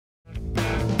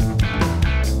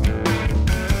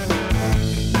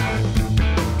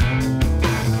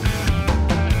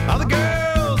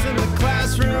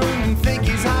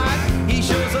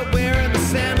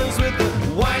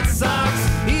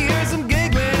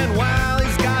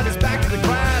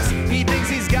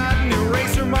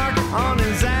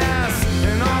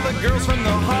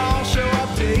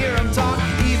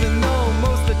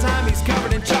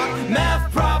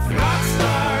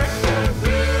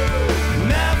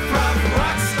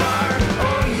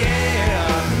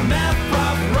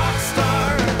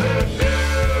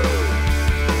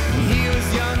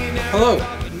Hello,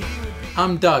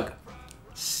 I'm Doug,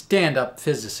 Stand-Up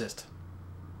Physicist.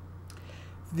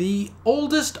 The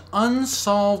oldest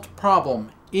unsolved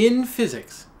problem in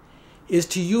physics is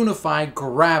to unify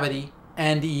gravity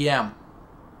and EM.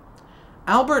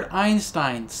 Albert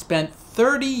Einstein spent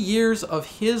 30 years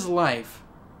of his life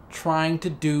trying to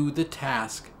do the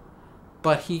task,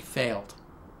 but he failed.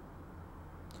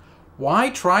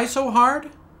 Why try so hard?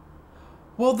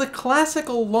 Well, the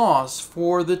classical laws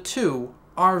for the two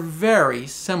are very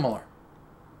similar.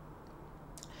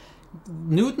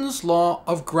 Newton's law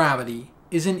of gravity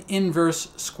is an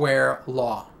inverse square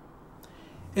law.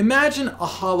 Imagine a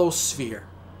hollow sphere.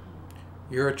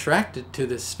 You're attracted to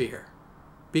this sphere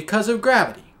because of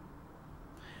gravity.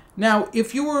 Now,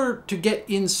 if you were to get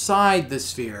inside the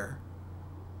sphere,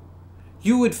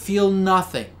 you would feel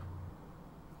nothing.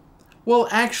 Well,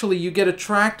 actually, you get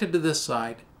attracted to this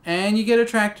side and you get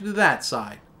attracted to that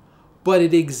side, but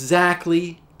it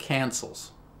exactly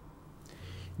cancels.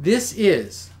 This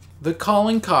is the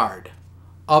calling card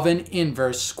of an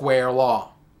inverse square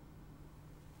law.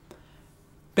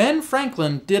 Ben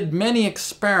Franklin did many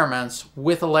experiments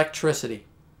with electricity.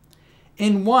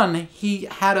 In one, he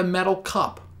had a metal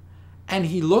cup, and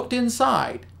he looked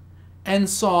inside and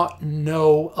saw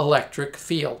no electric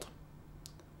field.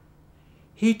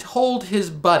 He told his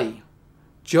buddy,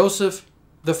 Joseph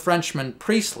the Frenchman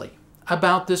Priestley,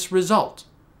 about this result,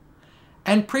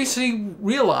 and Priestley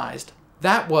realized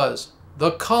that was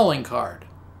the calling card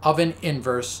of an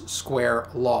inverse square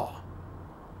law.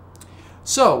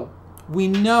 So, we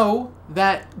know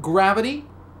that gravity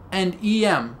and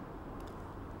EM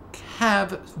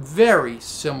have very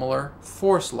similar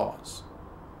force laws.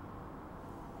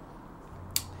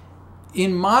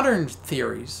 In modern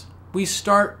theories, we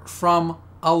start from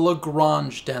a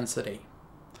Lagrange density.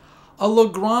 A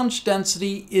Lagrange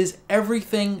density is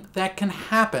everything that can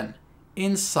happen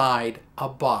inside a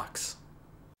box.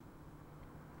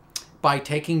 By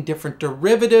taking different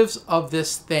derivatives of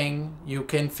this thing, you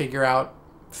can figure out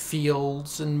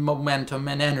fields and momentum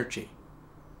and energy.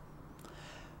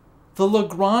 The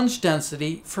Lagrange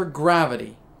density for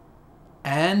gravity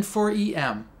and for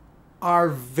EM are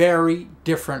very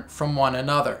different from one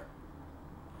another.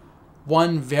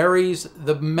 One varies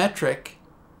the metric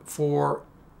for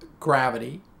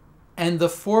gravity and the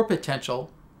fore potential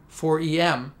for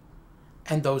EM,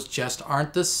 and those just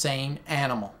aren't the same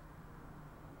animal.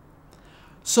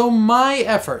 So my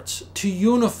efforts to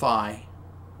unify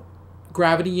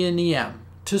gravity and EM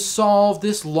to solve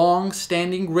this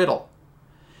long-standing riddle,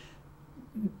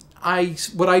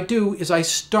 what I do is I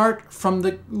start from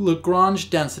the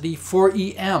Lagrange density for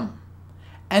EM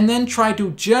and then try to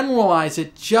generalize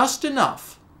it just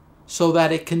enough so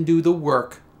that it can do the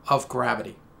work of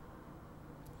gravity.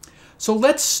 So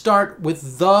let's start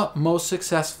with the most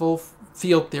successful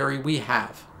field theory we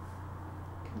have,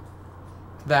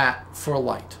 that for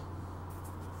light.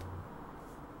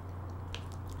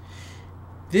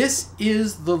 This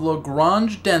is the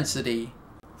Lagrange density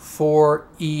for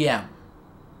EM.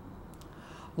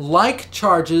 Like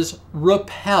charges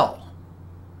repel,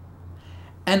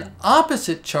 and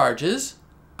opposite charges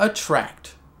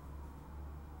attract.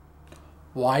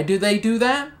 Why do they do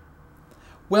that?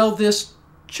 Well, this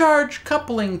charge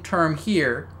coupling term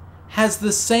here has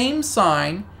the same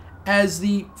sign as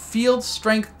the field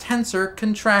strength tensor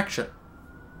contraction.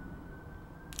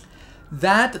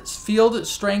 That field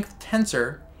strength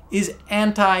tensor is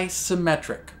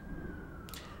anti-symmetric.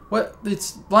 Well,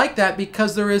 it's like that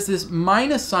because there is this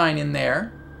minus sign in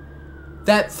there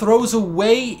that throws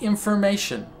away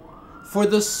information for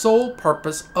the sole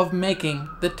purpose of making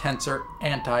the tensor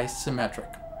anti-symmetric.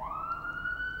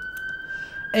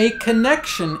 A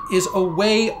connection is a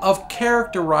way of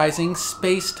characterizing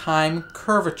space-time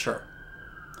curvature.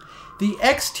 The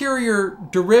exterior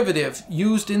derivative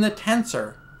used in the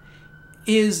tensor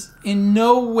is in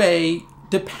no way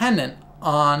dependent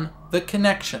on the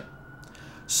connection.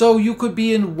 So you could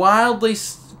be in wildly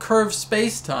curved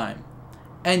space-time,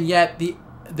 and yet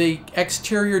the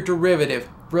exterior derivative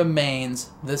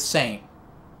remains the same.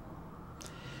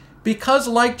 Because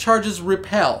like charges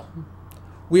repel,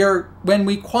 when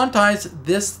we quantize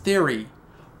this theory,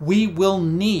 we will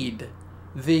need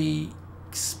the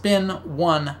spin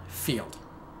 1 field.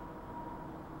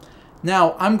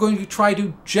 Now, I'm going to try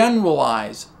to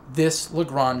generalize this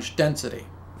Lagrange density.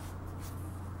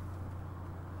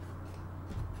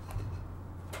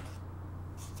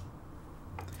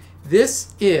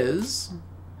 This is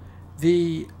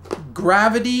the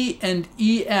gravity and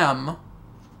EM,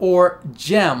 or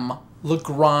GEM,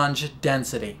 Lagrange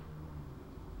density.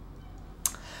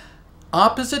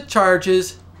 Opposite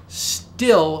charges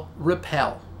still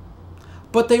repel,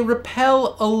 but they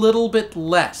repel a little bit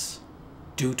less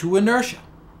due to inertia.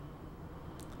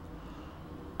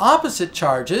 Opposite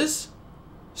charges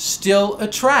still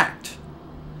attract,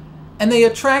 and they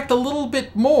attract a little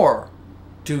bit more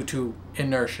due to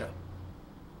inertia.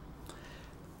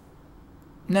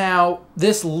 Now,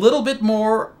 this little bit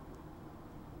more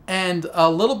and a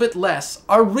little bit less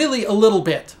are really a little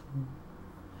bit.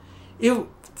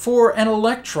 For an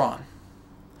electron,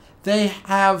 they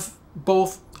have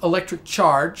both electric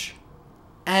charge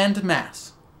and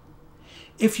mass.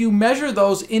 If you measure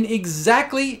those in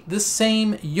exactly the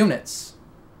same units,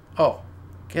 oh,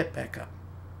 get back up,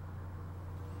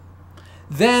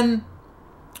 then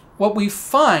what we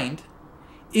find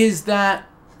is that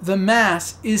the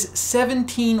mass is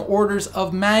 17 orders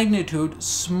of magnitude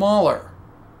smaller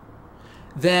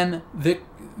than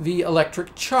the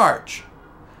electric charge,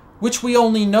 which we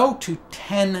only know to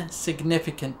 10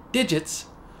 significant digits,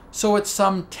 so it's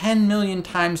some 10 million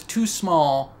times too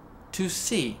small to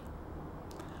see.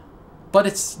 But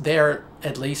it's there,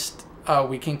 at least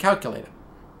we can calculate it.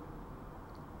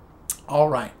 All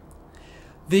right.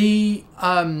 The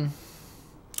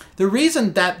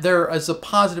reason that there is a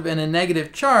positive and a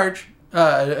negative charge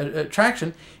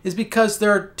attraction is because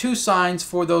there are two signs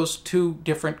for those two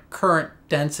different current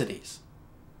densities.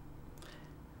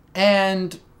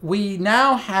 And we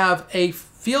now have a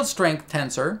field strength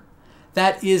tensor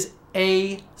that is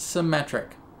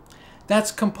asymmetric.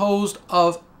 That's composed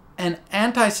of an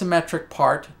antisymmetric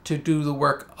part to do the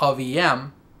work of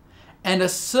EM and a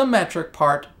symmetric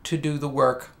part to do the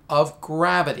work of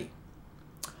gravity.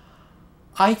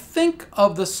 I think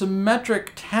of the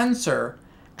symmetric tensor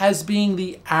as being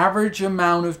the average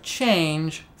amount of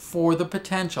change for the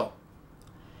potential,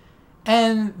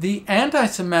 and the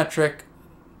antisymmetric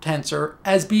tensor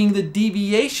as being the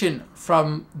deviation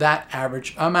from that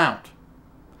average amount.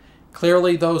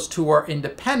 Clearly, those two are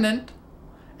independent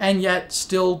and yet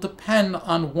still depend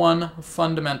on one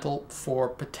fundamental for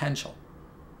potential.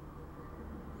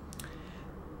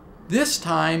 This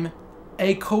time,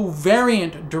 a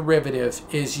covariant derivative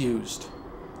is used.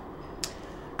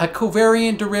 A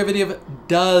covariant derivative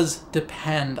does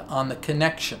depend on the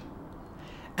connection.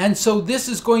 And so this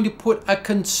is going to put a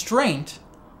constraint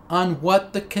on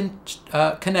what the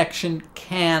connection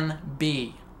can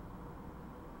be.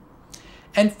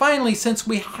 And finally, since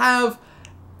we have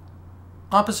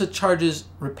opposite charges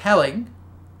repelling,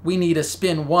 we need a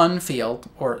spin 1 field,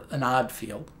 or an odd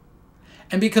field.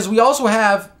 And because we also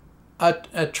have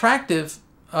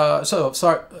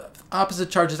opposite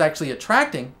charges actually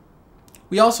attracting,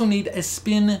 we also need a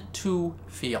spin 2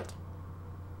 field.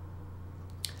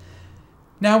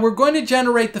 Now we're going to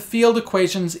generate the field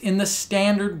equations in the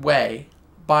standard way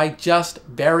by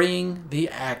just burying the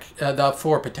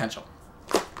for potential.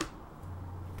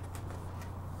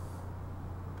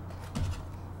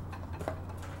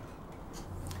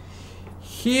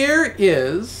 Here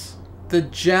is the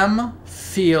GEM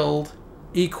field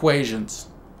equations.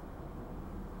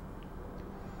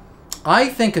 I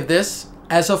think of this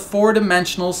as a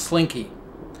 4-dimensional slinky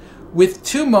with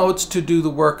 2 modes to do the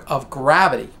work of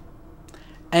gravity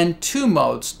and 2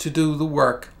 modes to do the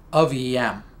work of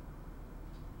EM.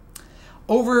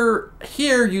 Over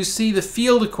here you see the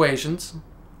field equations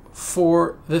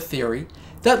for the theory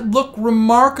that look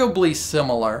remarkably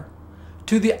similar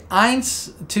to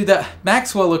the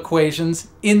Maxwell equations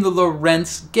in the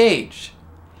Lorentz gauge,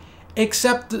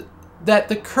 except that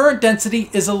the current density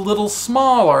is a little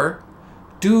smaller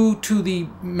due to the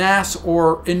mass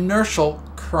or inertial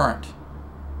current.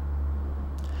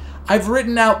 I've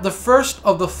written out the first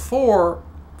of the 4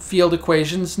 field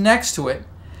equations next to it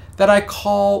that I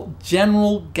call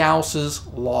General Gauss's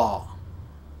law.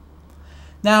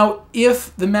 Now,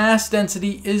 if the mass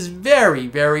density is very,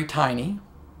 very tiny,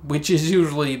 which is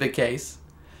usually the case,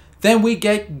 then we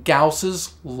get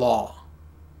Gauss's law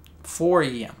for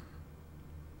EM.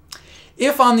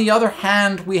 If, on the other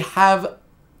hand, we have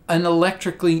an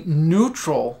electrically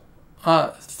neutral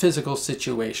physical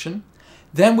situation,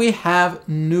 then we have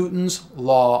Newton's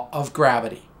law of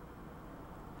gravity.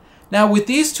 Now, with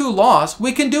these 2 laws,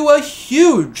 we can do a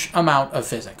huge amount of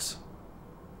physics.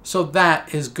 So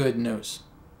that is good news.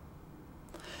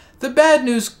 The bad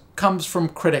news comes from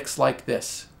critics like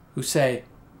this, who say,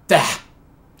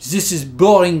 this is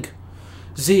boring.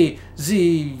 The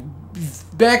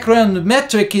background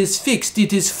metric is fixed.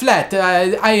 It is flat.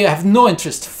 I have no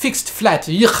interest. Fixed, flat.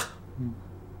 Yuck.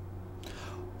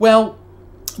 Well,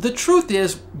 the truth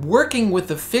is, working with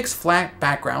the fixed flat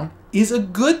background is a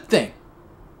good thing.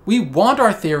 We want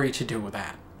our theory to do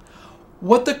that.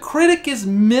 What the critic is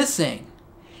missing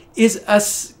is a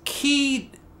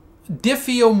key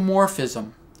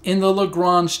diffeomorphism in the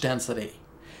Lagrange density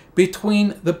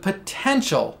between the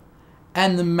potential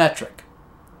and the metric.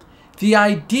 The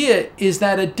idea is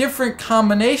that a different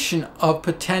combination of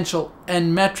potential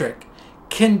and metric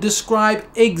can describe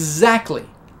exactly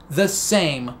the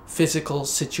same physical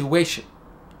situation.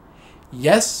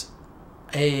 Yes,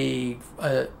 an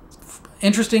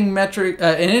interesting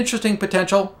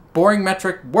potential, boring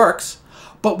metric works,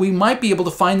 but we might be able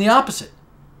to find the opposite.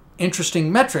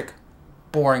 Interesting metric,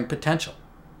 boring potential.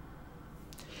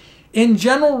 In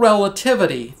general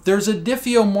relativity, there's a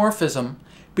diffeomorphism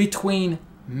between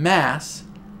mass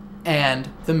and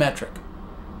the metric.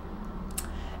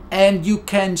 And you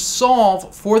can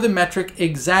solve for the metric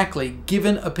exactly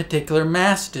given a particular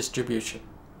mass distribution.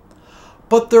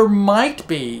 But there might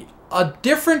be a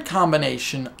different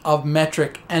combination of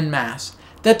metric and mass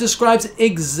that describes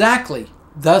exactly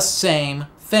the same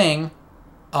thing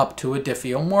up to a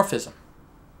diffeomorphism.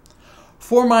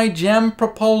 For my GEM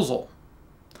proposal,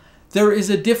 there is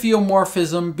a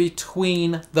diffeomorphism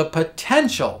between the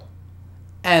potential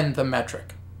and the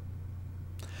metric.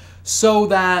 So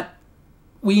that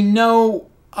we know,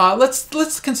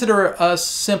 let's consider a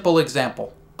simple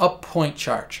example, a point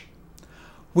charge.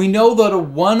 We know that a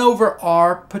 1 over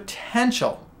r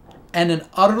potential and an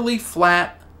utterly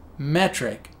flat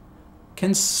metric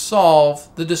can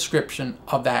solve the description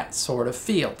of that sort of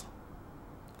field.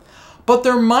 But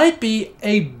there might be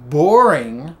a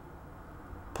boring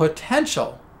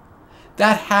potential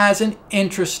that has an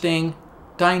interesting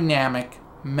dynamic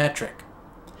metric.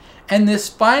 And this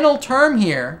final term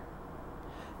here,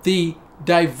 the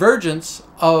divergence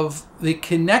of the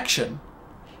connection,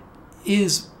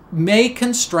 may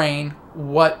constrain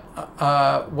what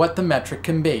the metric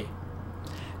can be.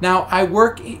 Now, I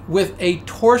work with a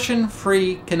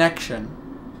torsion-free connection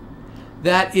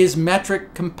that is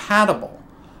metric compatible.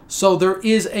 So there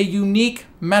is a unique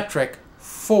metric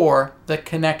for the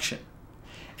connection.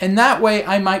 And that way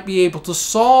I might be able to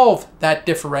solve that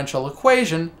differential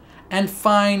equation and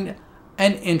find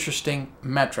an interesting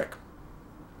metric.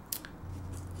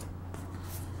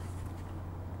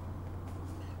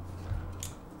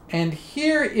 And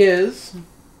here is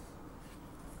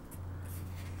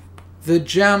the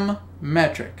GEM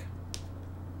metric.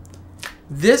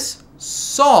 This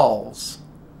solves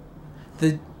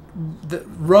the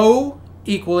rho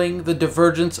equaling the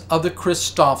divergence of the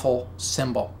Christoffel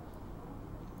symbol.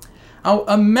 Now,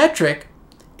 a metric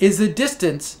is the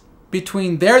distance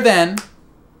between there then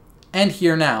and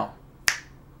here now.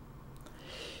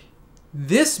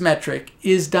 This metric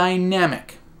is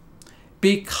dynamic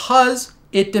because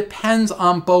it depends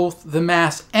on both the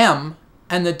mass m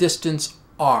and the distance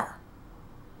r.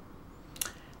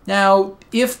 Now,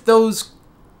 if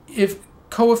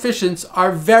coefficients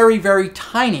are very, very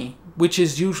tiny, which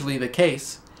is usually the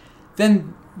case,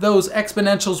 then those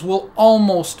exponentials will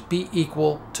almost be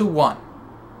equal to 1.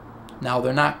 Now,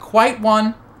 they're not quite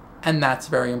 1, and that's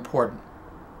very important.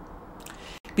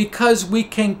 Because we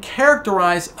can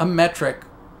characterize a metric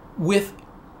with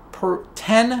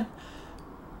 10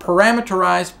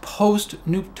 parameterized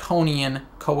post-Newtonian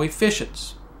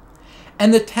coefficients.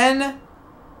 And the 10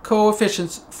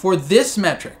 coefficients for this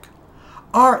metric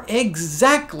are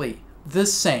exactly the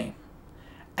same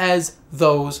as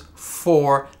those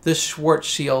for the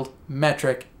Schwarzschild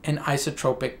metric in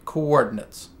isotropic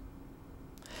coordinates.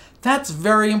 That's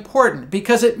very important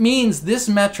because it means this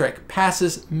metric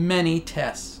passes many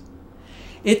tests.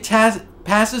 It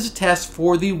passes a test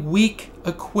for the weak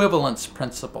equivalence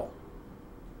principle.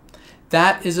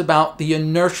 That is about the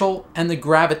inertial and the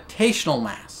gravitational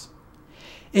mass.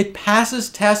 It passes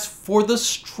tests for the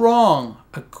strong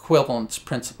equivalence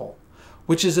principle,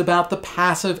 which is about the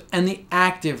passive and the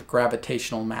active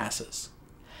gravitational masses.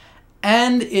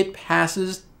 And it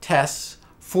passes tests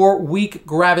for weak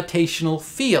gravitational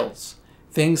fields,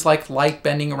 things like light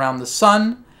bending around the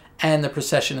sun and the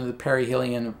precession of the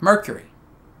perihelion of Mercury.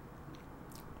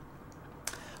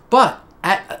 But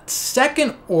at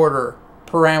second order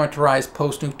parameterized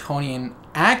post-Newtonian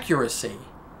accuracy,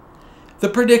 the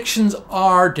predictions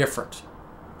are different.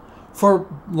 For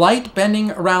light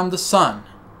bending around the sun,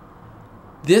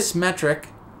 this metric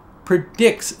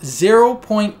predicts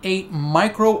 0.8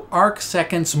 micro arc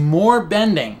seconds more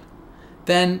bending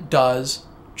than does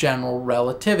general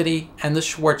relativity and the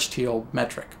Schwarzschild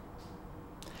metric.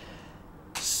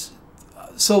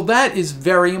 So that is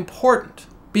very important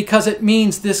because it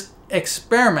means this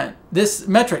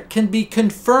metric can be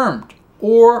confirmed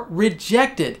or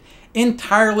rejected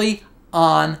entirely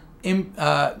on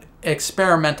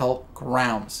experimental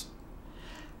grounds.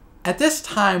 At this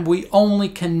time, we only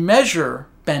can measure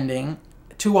bending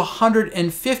to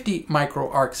 150 micro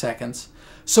arc seconds,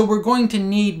 So we're going to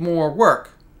need more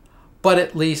work, but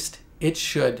at least it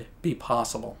should be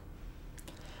possible.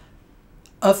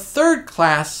 A third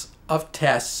class of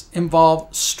tests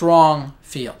involve strong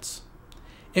fields.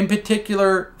 In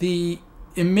particular, the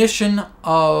emission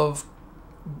of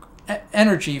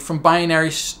energy from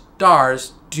binary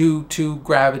stars due to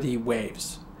gravity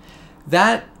waves.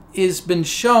 That has been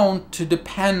shown to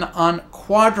depend on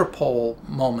quadrupole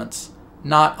moments,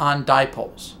 not on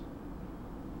dipoles.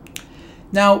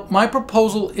 Now, my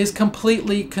proposal is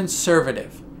completely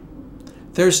conservative.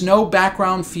 There's no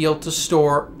background field to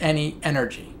store any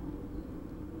energy.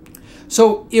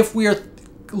 So if we are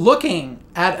looking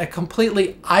at a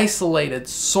completely isolated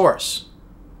source,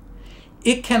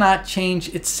 it cannot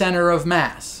change its center of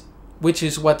mass, which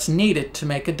is what's needed to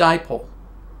make a dipole.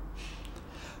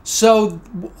 So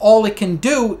all it can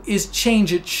do is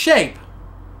change its shape,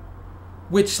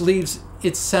 which leaves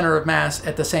its center of mass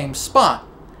at the same spot,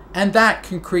 and that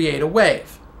can create a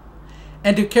wave.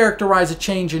 And to characterize a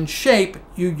change in shape,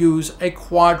 you use a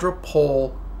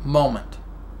quadrupole moment.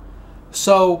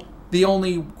 So the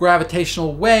only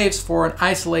gravitational waves for an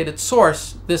isolated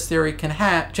source this theory can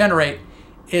generate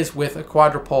is with a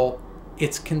quadrupole.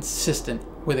 It's consistent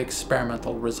with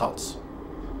experimental results.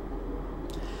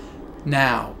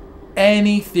 Now,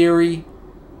 any theory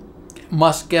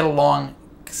must get along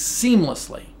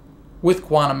seamlessly with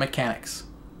quantum mechanics.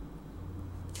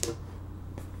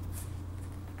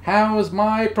 How is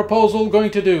my proposal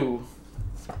going to do?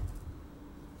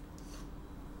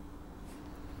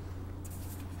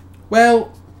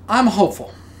 Well, I'm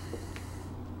hopeful.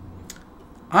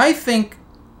 I think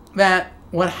that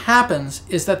what happens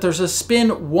is that there's a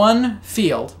spin 1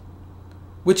 field,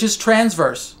 which is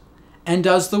transverse and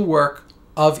does the work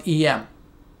of EM.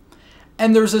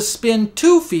 And there's a spin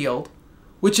 2 field,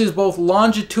 which is both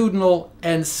longitudinal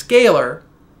and scalar,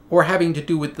 or having to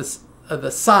do with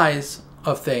the size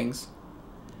of things.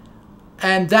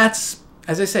 And that's,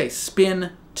 as I say,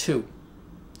 spin 2.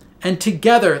 And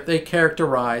together they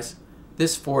characterize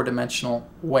this 4-dimensional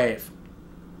wave.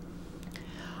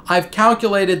 I've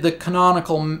calculated the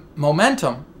canonical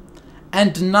momentum,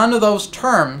 and none of those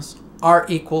terms are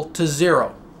equal to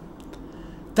 0.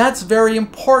 That's very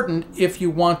important if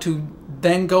you want to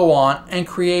then go on and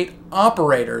create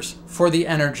operators for the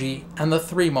energy and the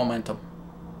 3 momentum.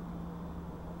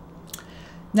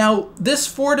 Now,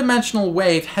 this 4-dimensional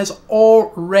wave has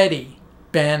already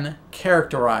been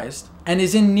characterized and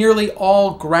is in nearly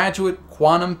all graduate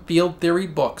quantum field theory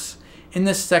books in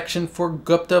the section for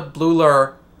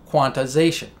Gupta-Bleuler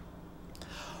quantization.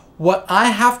 What I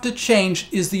have to change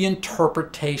is the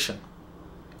interpretation.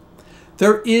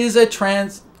 There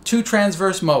is two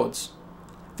transverse modes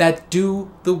that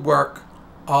do the work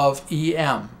of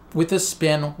EM with a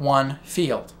spin 1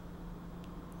 field.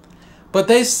 But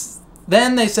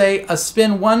then they say a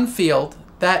spin 1 field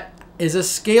that is a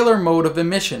scalar mode of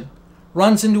emission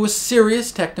runs into a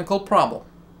serious technical problem.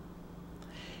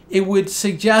 It would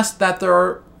suggest that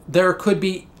there could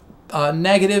be a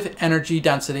negative energy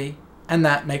density, and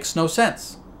that makes no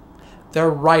sense. They're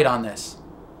right on this.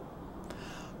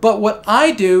 But what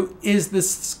I do is the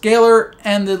scalar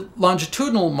and the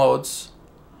longitudinal modes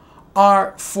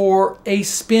are for a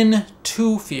spin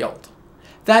 2 field.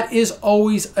 That is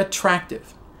always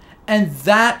attractive, and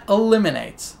that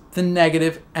eliminates the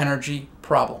negative energy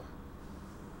problem.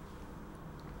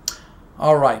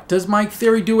 All right, does my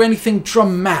theory do anything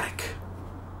dramatic?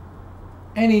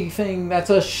 Anything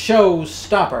that's a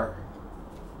showstopper?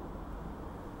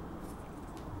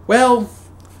 Well,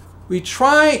 we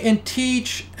try and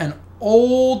teach an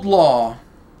old law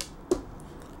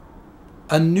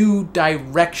a new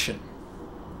direction.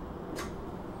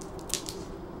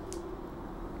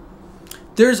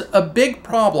 There's a big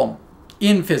problem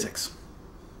in physics,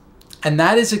 and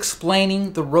that is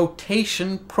explaining the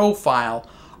rotation profile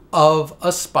of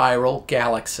a spiral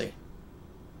galaxy.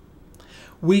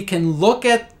 We can look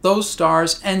at those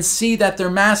stars and see that their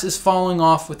mass is falling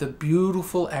off with a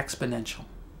beautiful exponential.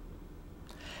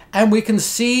 And we can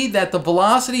see that the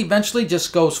velocity eventually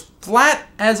just goes flat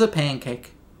as a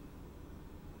pancake.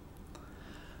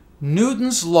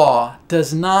 Newton's law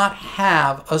does not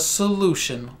have a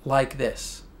solution like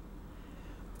this.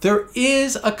 There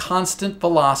is a constant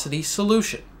velocity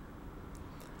solution.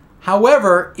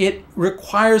 However, it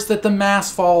requires that the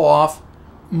mass fall off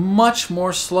much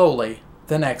more slowly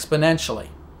than exponentially.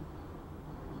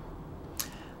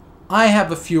 I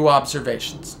have a few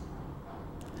observations.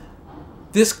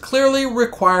 This clearly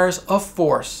requires a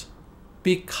force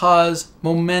because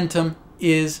momentum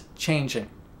is changing.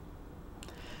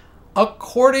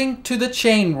 According to the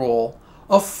chain rule,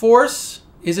 a force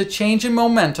is a change in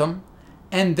momentum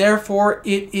and therefore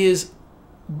it is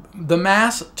the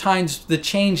mass times the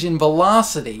change in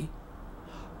velocity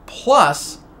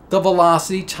plus the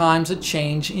velocity times a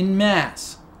change in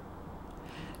mass.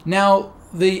 Now,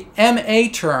 the MA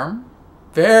term,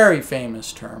 very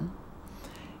famous term,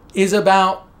 is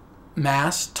about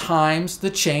mass times the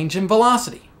change in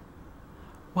velocity.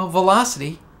 Well,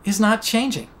 velocity is not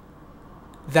changing.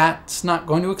 That's not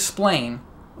going to explain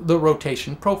the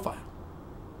rotation profile.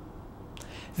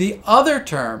 The other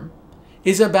term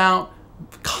is about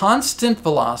constant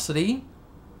velocity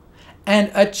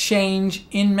and a change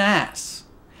in mass.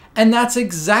 And that's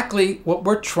exactly what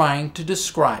we're trying to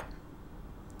describe.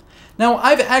 Now,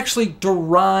 I've actually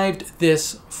derived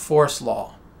this force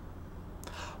law,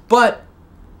 but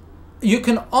you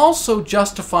can also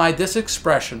justify this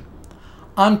expression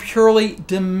on purely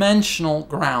dimensional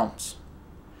grounds.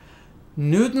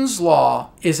 Newton's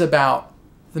law is about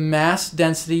the mass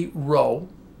density rho,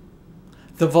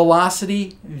 the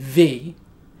velocity v,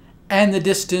 and the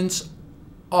distance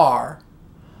r,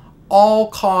 all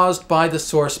caused by the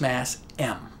source mass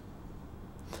m.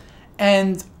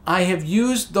 And I have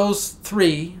used those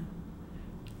three,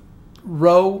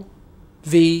 rho,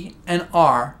 v, and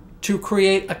r, to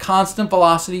create a constant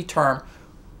velocity term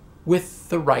with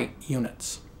the right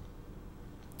units.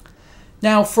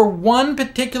 Now, for one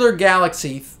particular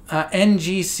galaxy,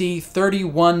 NGC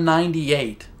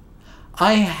 3198,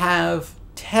 I have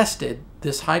tested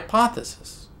this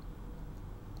hypothesis.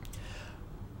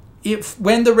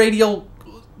 When the radial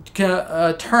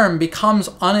term becomes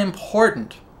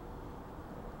unimportant,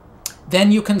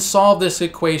 then you can solve this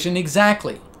equation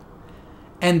exactly.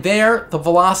 And there, the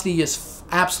velocity is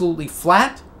absolutely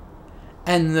flat,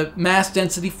 and the mass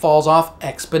density falls off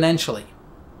exponentially.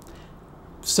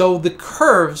 So the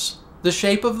curves, the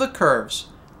shape of the curves,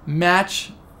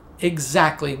 match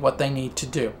exactly what they need to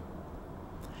do.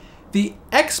 The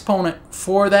exponent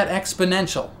for that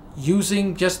exponential,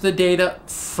 using just the data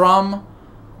from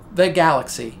the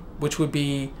galaxy, which would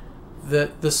be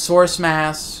the source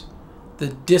mass, the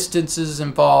distances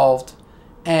involved,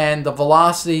 and the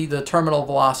velocity, the terminal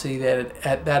velocity that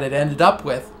it ended up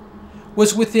with,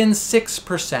 was within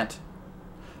 6%.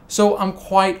 So I'm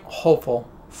quite hopeful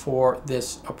for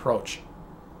this approach.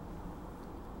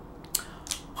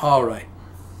 All right.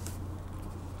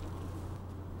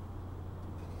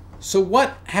 So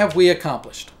what have we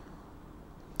accomplished?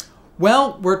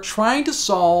 Well, we're trying to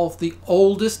solve the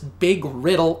oldest big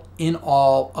riddle in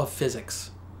all of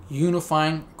physics: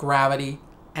 unifying gravity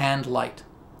and light.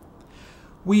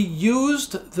 We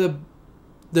used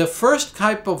the first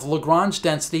type of Lagrange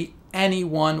density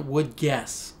anyone would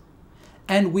guess.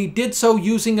 And we did so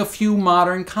using a few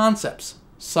modern concepts,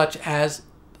 such as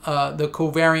the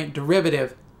covariant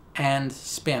derivative and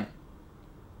spin.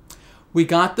 We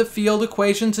got the field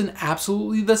equations in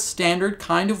absolutely the standard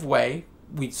kind of way.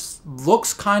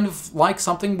 Looks kind of like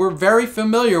something we're very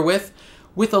familiar with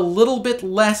a little bit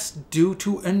less due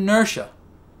to inertia.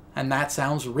 And that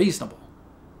sounds reasonable.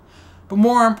 But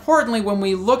more importantly, when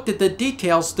we looked at the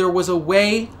details, there was a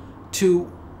way to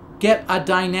get a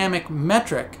dynamic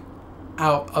metric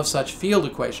out of such field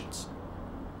equations.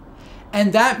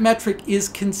 And that metric is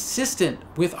consistent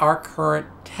with our current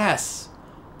tests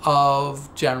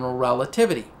of general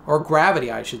relativity, or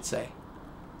gravity, I should say.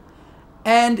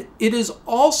 And it is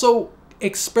also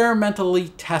experimentally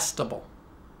testable.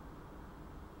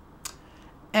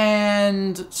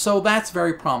 And so that's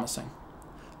very promising.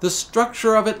 The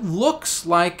structure of it looks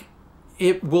like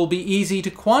it will be easy to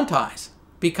quantize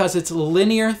because it's a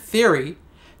linear theory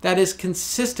that is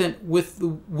consistent with the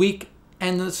weak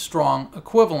and the strong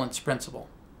equivalence principle.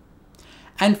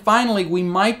 And finally, we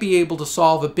might be able to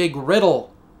solve a big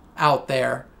riddle out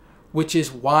there, which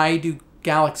is, why do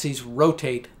galaxies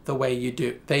rotate the way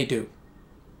they do?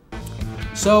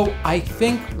 So I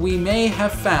think we may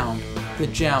have found the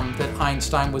gem that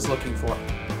Einstein was looking for.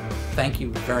 Thank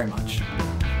you very much.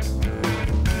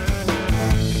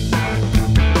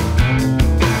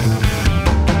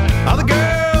 All the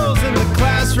girls in the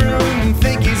classroom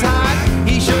think he's hot.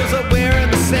 He shows up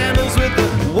wearing the sandals with the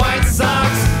white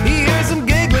socks. He hears them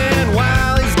giggling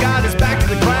while he's got his back to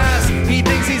the class. He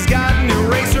thinks he's got an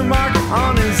eraser mark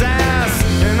on his ass.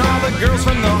 And all the girls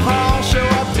from the hall show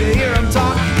up to hear him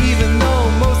talk, even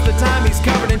though most of the time he's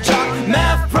covered in chalk.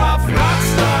 Math prof, rock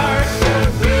star.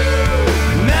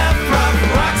 Math prof,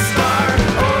 rock star.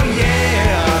 Oh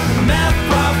yeah. Math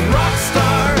prof, rock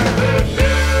star.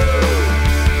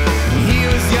 He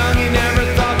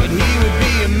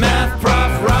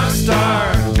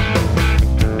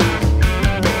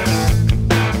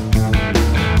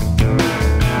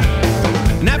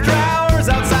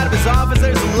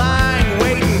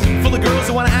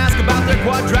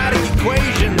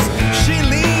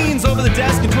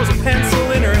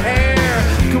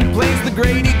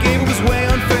grade he gave was way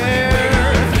unfair.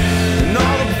 And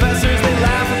all the professors, they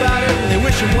laugh about it and they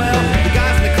wish him well. The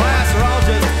guys in the class are all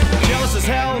just jealous as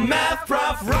hell. Math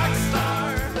prof, rock star.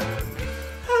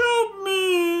 Help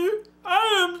me! I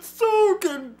am so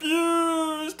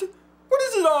confused. What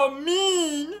does it all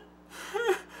mean?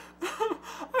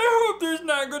 I hope there's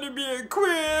not going to be a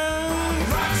quiz.